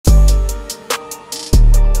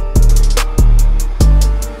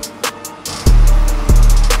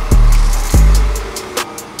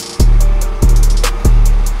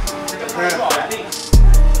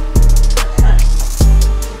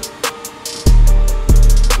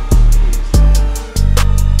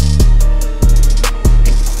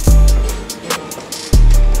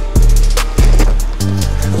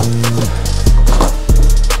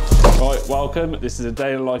This is a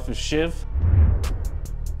day in the life of Shiv.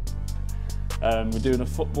 We're doing a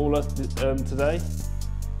footballer today.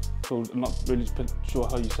 Called, I'm not really sure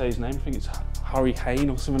how you say his name. I think it's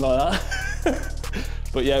Hourihane or something like that.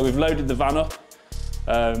 But yeah, we've loaded the van up.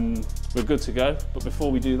 We're good to go. But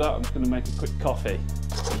before we do that, I'm just going to make a quick coffee.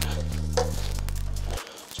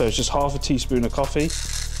 So it's just half a teaspoon of coffee.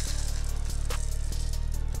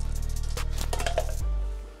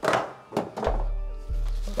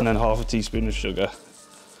 And then half a teaspoon of sugar.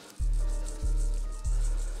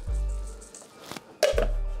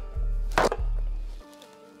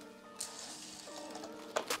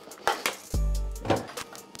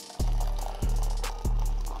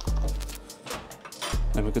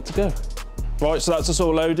 And we're good to go. Right, so that's us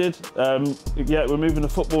all loaded. Yeah, we're moving a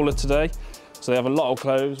footballer today. So they have a lot of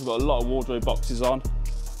clothes, we've got a lot of wardrobe boxes on,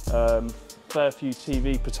 fair few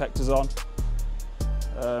TV protectors on.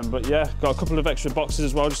 But yeah, got a couple of extra boxes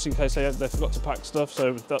as well, just in case they forgot to pack stuff,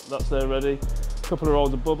 so that's there ready. A couple of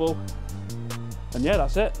rolls of bubble, and yeah,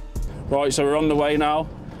 that's it. Right, so we're on the way now,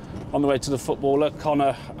 on the way to the footballer,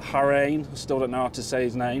 Conor Hourihane. I still don't know how to say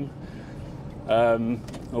his name.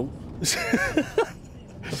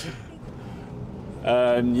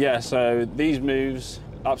 Yeah, so these moves,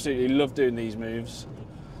 absolutely love doing these moves.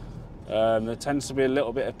 There tends to be a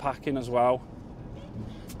little bit of packing as well.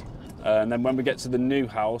 And then when we get to the new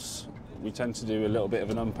house, we tend to do a little bit of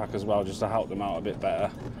an unpack as well, just to help them out a bit better.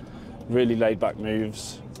 Really laid back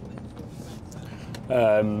moves.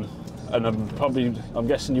 And I'm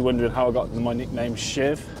guessing you're wondering how I got my nickname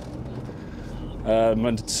Shiv.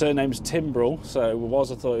 My surname's Timbrel, so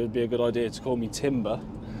I thought it would be a good idea to call me Timber.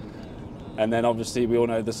 And then obviously we all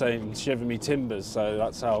know the saying shiver me timbers, so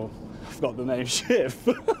that's how I've got the name Shiv.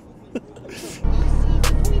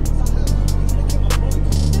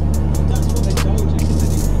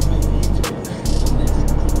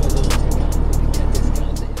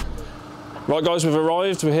 Right guys, we've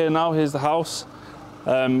arrived, we're here now, here's the house.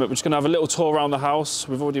 We're just going to have a little tour around the house.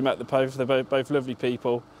 We've already met the both, they're both lovely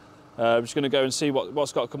people. We're just going to go and see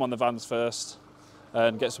what's got to come on the vans first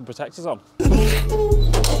and get some protectors on.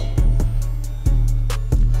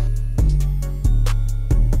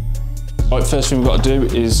 Right, first thing we've got to do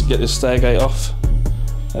is get this stair gate off.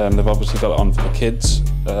 They've obviously got it on for the kids.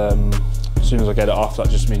 As soon as I get it off, that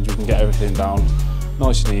just means we can get everything down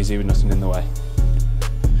nice and easy with nothing in the way.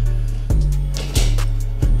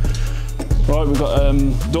 Right, we've got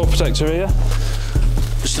door protector here.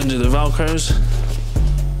 Just undo the velcros.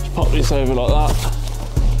 Just pop this over like that.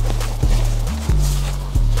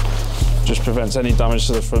 Just prevents any damage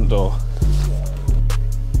to the front door.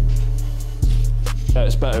 Yeah,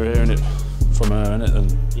 it's better hearing it from her, isn't it? Than...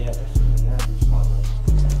 Yeah, definitely,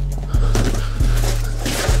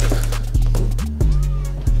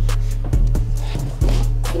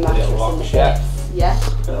 The mattress yeah. Yeah.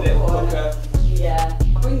 A little locker. Yeah.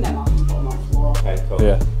 I'll bring them off and put them on the floor. Okay, cool.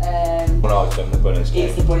 Yeah. One item, the bunny's cage.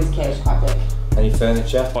 It's the bunny's cage, quite big. Any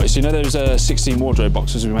furniture? Right, so you know those 16 wardrobe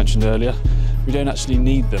boxes we mentioned earlier? We don't actually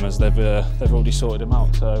need them as they've already sorted them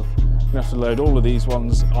out. So we have to load all of these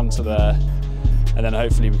ones onto there, and then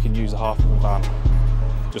hopefully we can use the half of the van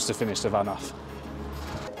just to finish the van off.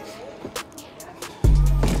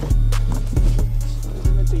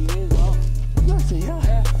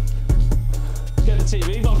 Get the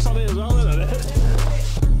TV box on it as well, isn't it?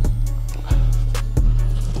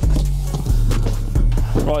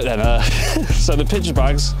 Right then, so the picture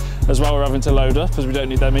bags as well we're having to load up as we don't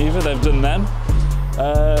need them either. They've done them.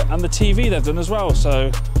 And the TV they've done as well,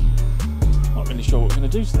 so not really sure what we're going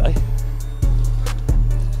to do today.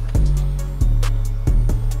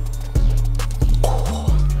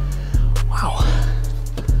 Wow.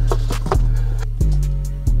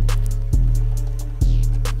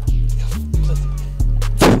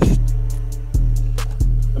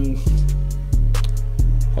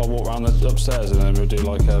 I'll walk around upstairs and then we'll do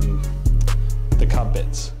like the cab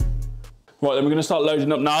bits. Right, then we're going to start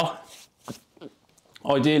loading up now.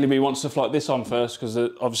 Ideally we want stuff like this on first because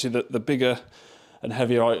obviously the bigger and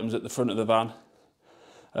heavier items at the front of the van.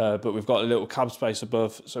 But we've got a little cab space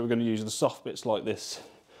above, so we're going to use the soft bits like this.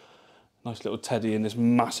 Nice little teddy and this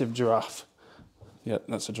massive giraffe. Yeah,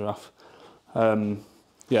 that's a giraffe.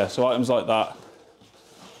 Yeah, so items like that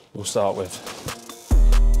we'll start with.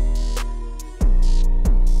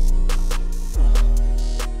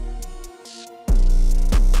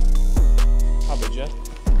 Cabbage, yeah?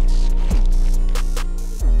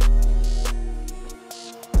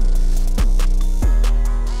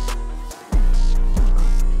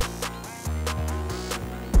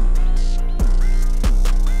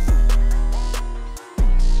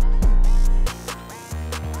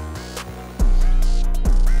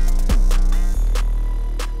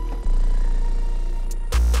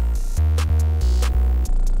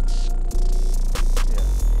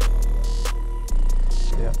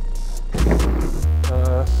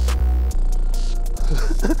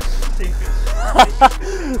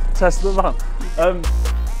 test the van.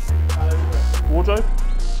 Wardrobe?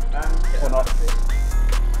 Or not?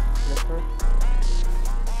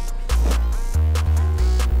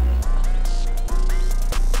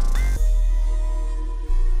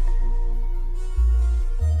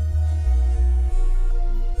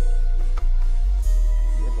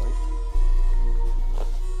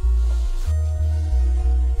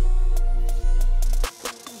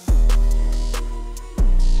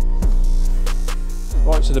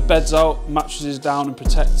 Right, so the bed's out, mattresses down and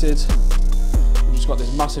protected. We've just got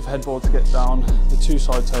this massive headboard to get down, the 2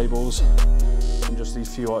 side tables, and just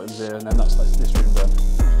these few items here, and then that's this room done.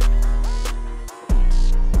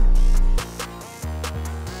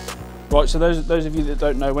 Right, so those of you that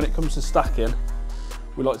don't know, when it comes to stacking,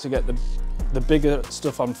 we like to get the bigger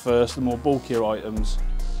stuff on first, the more bulkier items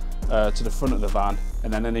to the front of the van,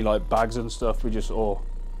 and then any like bags and stuff, or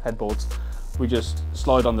headboards, we just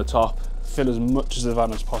slide on the top, fill as much as the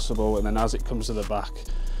van as possible, and then as it comes to the back,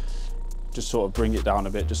 just sort of bring it down a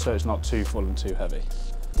bit, just so it's not too full and too heavy.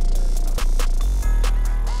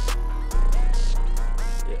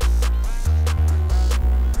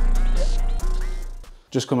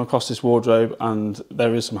 Just come across this wardrobe, and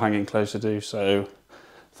there is some hanging clothes to do, so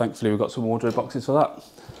thankfully we've got some wardrobe boxes for that.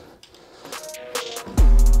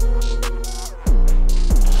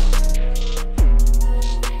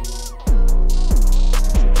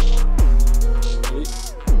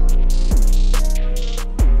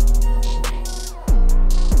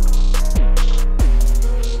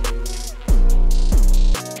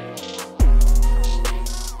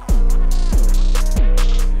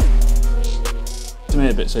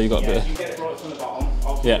 A bit, so you got a bit. You get it right from the bottom.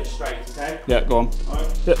 I'll keep it straight, okay? Yeah, go on. Right.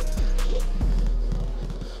 Yep.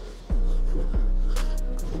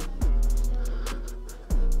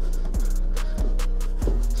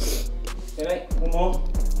 Okay, one more.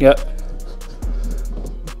 Yep.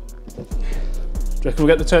 Do you reckon we'll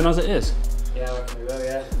get the turn as it is? Yeah, I reckon we will,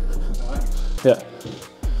 yeah. Alright. Yeah.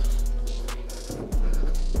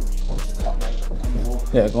 Top, mate.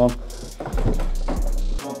 Yeah, go on.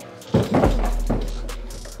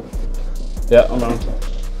 Yeah, I'm on.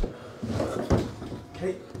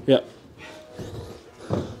 Okay. Yeah.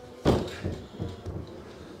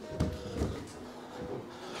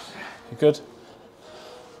 You good?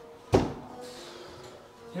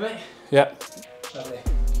 You mate? Yeah. Lovely.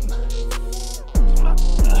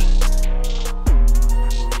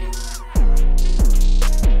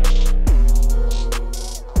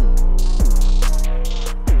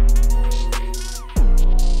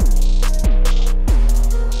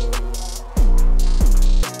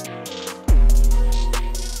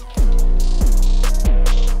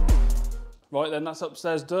 Right then, that's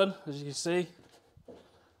upstairs done, as you can see.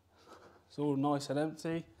 It's all nice and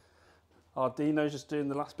empty. Our Dino's just doing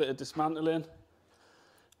the last bit of dismantling.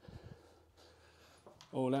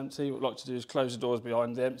 All empty. What we'd like to do is close the doors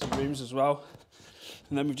behind the empty rooms as well.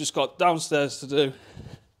 And then we've just got downstairs to do.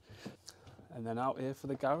 And then out here for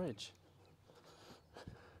the garage,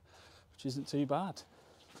 which isn't too bad.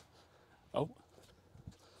 Oh.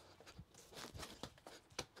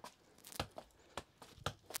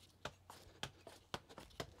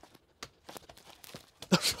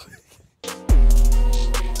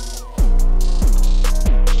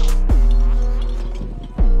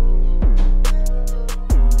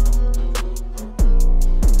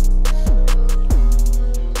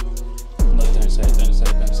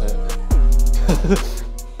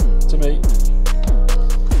 To me.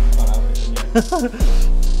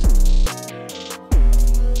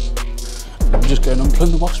 I'm just going to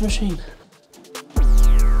unplug the washing machine.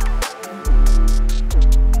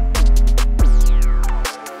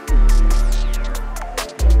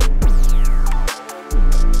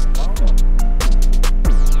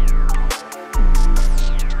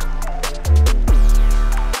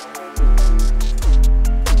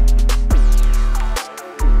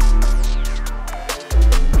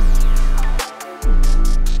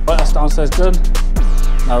 Right, that's downstairs done.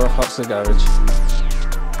 Now we're off to the garage.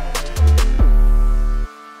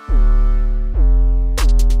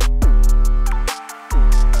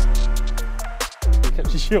 You kept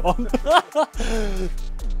your shoe on.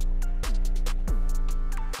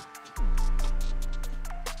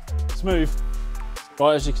 Smooth.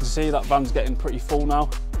 Right, as you can see, that van's getting pretty full now.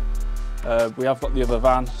 We have got the other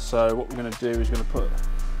van, so what we're going to do is we're going to put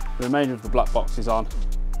the remainder of the black boxes on,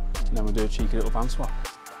 and then we'll do a cheeky little van swap.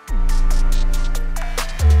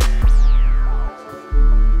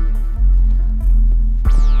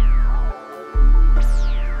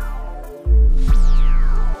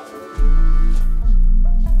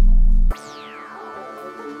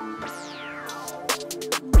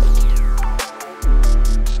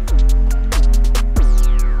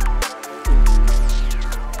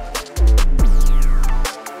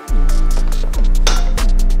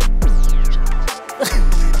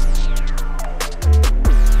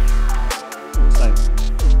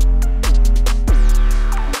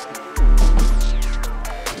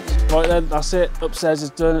 Right then, that's it. Upstairs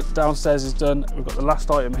is done, downstairs is done. We've got the last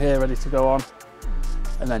item here ready to go on.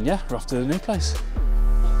 And then yeah, we're off to the new place.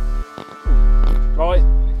 Right,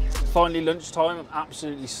 finally lunchtime. I'm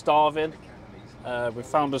absolutely starving. We've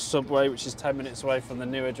found a Subway which is 10 minutes away from the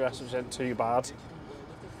new address, which isn't too bad.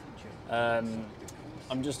 I'm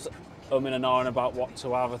just umming and ahhing about what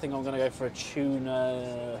to have. I think I'm going to go for a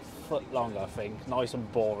tuna footlong, I think. Nice and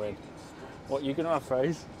boring. What are you going to have,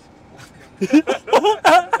 Fraser? I think I'm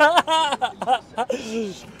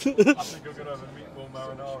going to have a meatball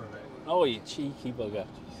marinara in it. Oh, you cheeky bugger.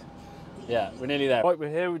 Yeah, we're nearly there. Right, we're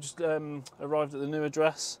here. We just arrived at the new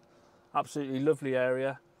address. Absolutely lovely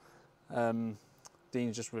area.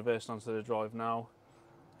 Dean's just reversed onto the drive now.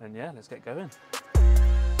 And yeah, let's get going.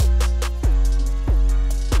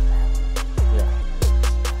 Yeah.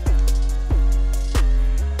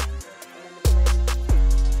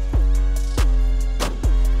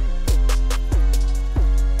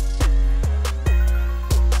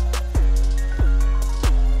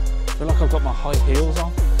 I feel like I've got my high heels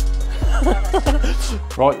on.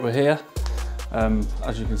 Right, we're here.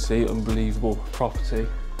 As you can see, unbelievable property.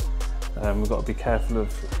 We've got to be careful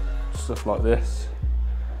of stuff like this.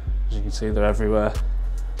 As you can see, they're everywhere.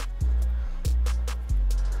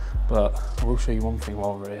 But I will show you one thing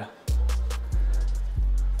while we're here.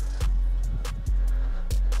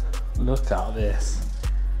 Look at this.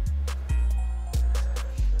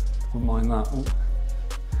 Wouldn't mind that. Oh.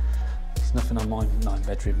 There's nothing on my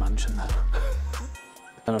 9-bedroom mansion though.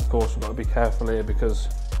 And of course we've got to be careful here because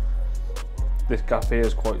this gap here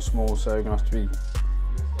is quite small, so we're going to have to be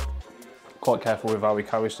quite careful with how we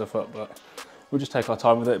carry stuff up, but we'll just take our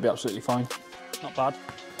time with it, it'll be absolutely fine. Not bad.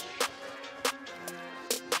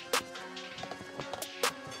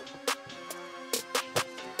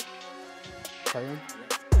 Carry on.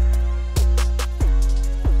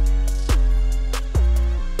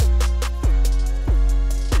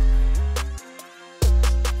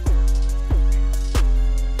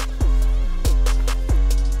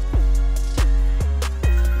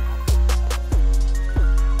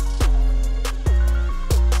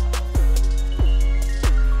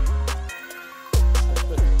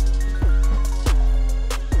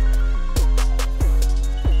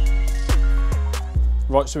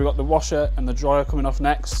 Right, so we've got the washer and the dryer coming off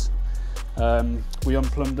next. We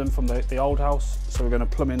unplumbed them from the old house, so we're going to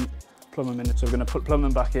plumb them in. So we're going to plumb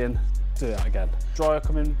them back in, do that again. Dryer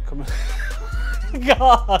coming.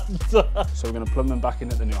 God! So we're going to plumb them back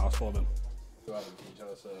in at the new house for them.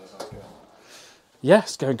 Yeah,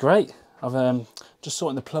 it's going great. I've just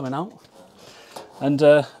sorting the plumbing out. And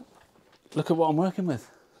look at what I'm working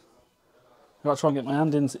with. I've got to try and get my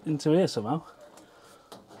hand into here somehow.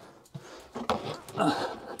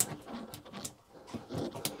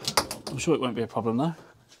 I'm sure it won't be a problem though.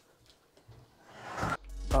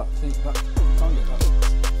 But I think that you can't get that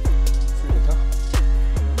through the car.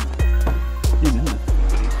 You know.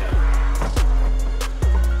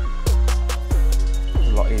 It's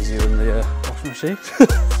a lot easier than the washing machine.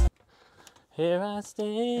 Here I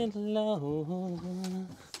stand alone.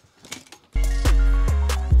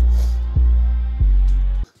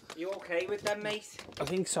 You okay with them, mate? I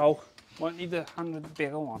think so. Won't need the hand with the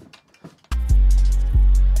bigger one.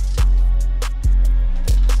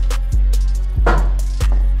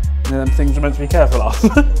 Them things are meant to be careful of.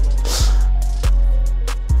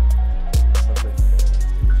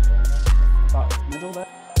 That middle there.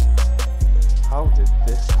 How did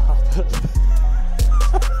this happen?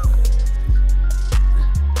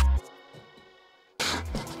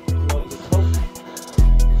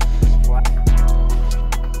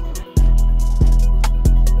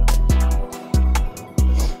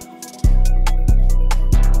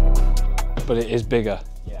 But it is bigger.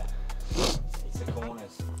 Yeah. It's the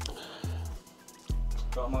corners.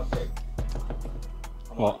 Got my big.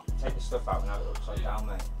 What? Take the stuff out and have it upside down,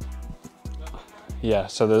 mate. Yeah,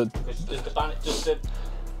 so the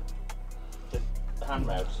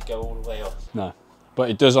handrail does it go all the way up? no, but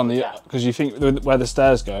it does on the because you think where the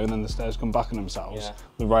stairs go and then the stairs come back on themselves. Yeah.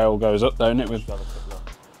 The rail goes up, don't it? With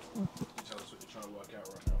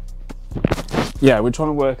yeah, we're trying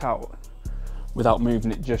to work out without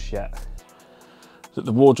moving it just yet. That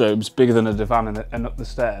the wardrobe's bigger than a divan and up the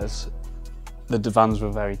stairs, the divans were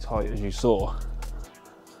very tight as you saw.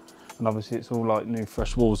 And obviously it's all like new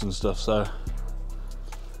fresh walls and stuff, so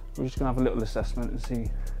we're just gonna have a little assessment and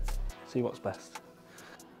see what's best.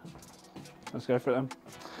 Let's go for it then.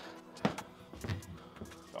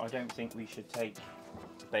 I don't think we should take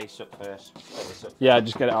the base up first. Take this up Yeah,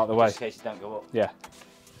 just get it out of the way. just in case it don't go up. Yeah.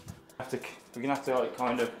 We're gonna have to like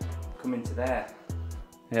kind of come into there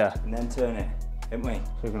Yeah. and then turn it. Didn't we? So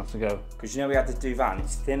we're gonna have to go. Because you know we had the duvet, and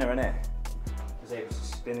it's thinner, isn't it? I was able to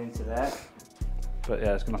spin into there. But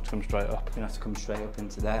yeah, it's gonna have to come straight up. You're gonna have to come straight up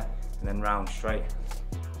into there and then round straight.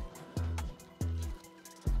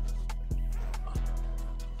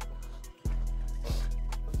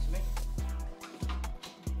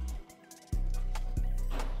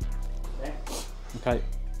 Okay.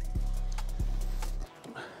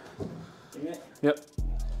 Yep.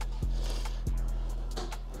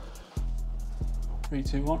 3,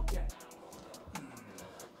 2, 1. Yeah.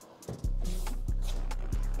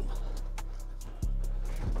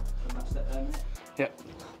 Yep.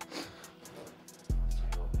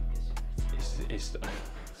 It's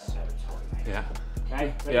yeah.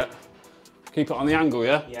 Okay. Ready? Yeah. Keep it on the angle,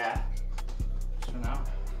 yeah? Yeah. So now.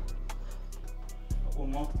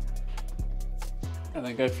 One more. And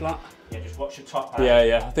then go flat. Yeah, just watch your top. Yeah,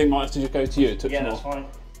 yeah. I think might have to just go to you a touch Yeah, more. that's fine.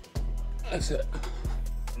 That's it.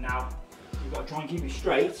 Now you've got to try and keep it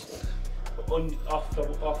straight, but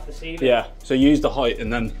off the ceiling. Yeah. So use the height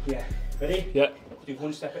and then. Yeah. Ready? Yeah. Do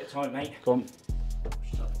one step at a time, mate. Go on.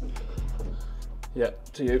 Yeah.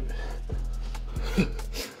 To you. Okay.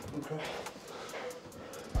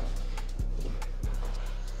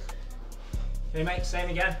 Okay, mate. Same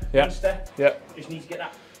again. Yeah. One step. Yeah. Just need to get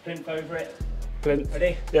that plinth over it. Plinth.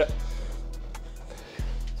 Ready? Yeah.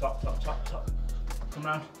 Top, top, top, top. Come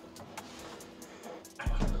round.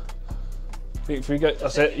 3, 3, go.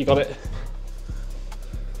 That's it. You got it.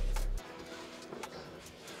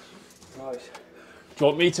 Nice. Do you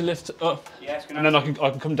want me to lift it up? Yeah, it's gonna. And then I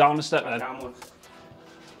can come down a step then. Downwards.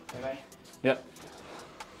 Okay, mate. Yeah.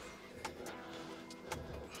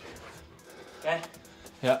 Okay.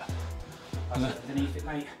 Yeah. That's it underneath it,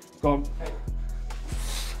 mate. Go on. Okay.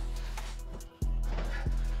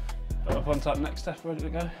 Up onto that next step. Ready to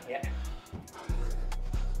go? Yeah.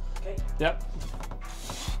 Okay. Yep.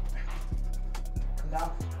 Come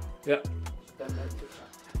down. Yep. Don't touch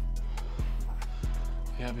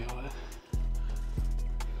Yeah, be alright. that.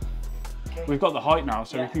 Okay. We've got the height now,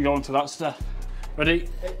 so Yeah. we can go on to that step. Ready?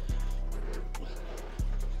 Okay.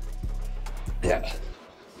 Yeah. Let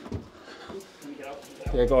me get out. Let me get out.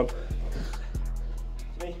 Yeah, go on.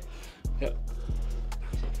 3. Yep.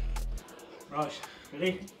 Right.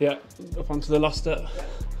 Ready? Yeah. Up onto the last step.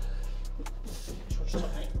 Just watch your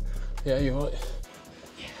top, mate. Yeah, you're right.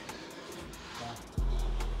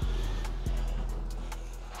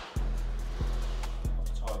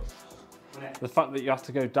 The fact that you have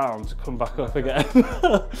to go down to come back up again.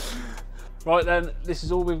 Right then, this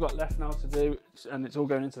is all we've got left now to do, and it's all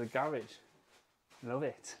going into the garage. Love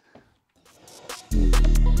it.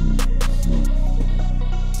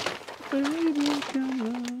 Baby, can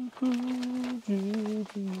I hold you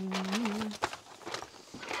tonight?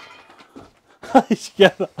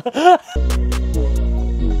 Yeah.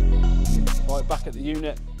 Right, back at the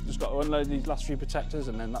unit. Just got to unload these last few protectors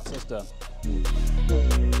and then that's us done.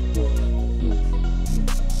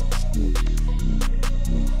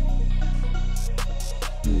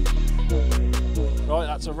 Right,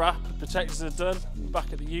 that's a wrap. Protectors are done.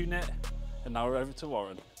 Back at the unit, and now we're over to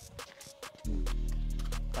Warren.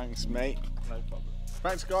 Thanks, mate. No problem.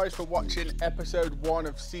 Thanks, guys, for watching episode 1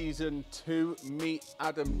 of season 2. Meet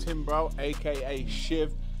Adam Timbrow, aka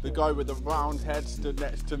Shiv, the guy with the round head stood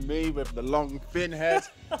next to me with the long thin head.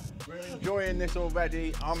 We're enjoying this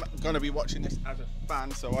already. I'm going to be watching this as a fan,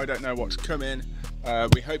 so I don't know what's coming.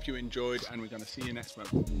 We hope you enjoyed, and we're going to see you next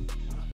month.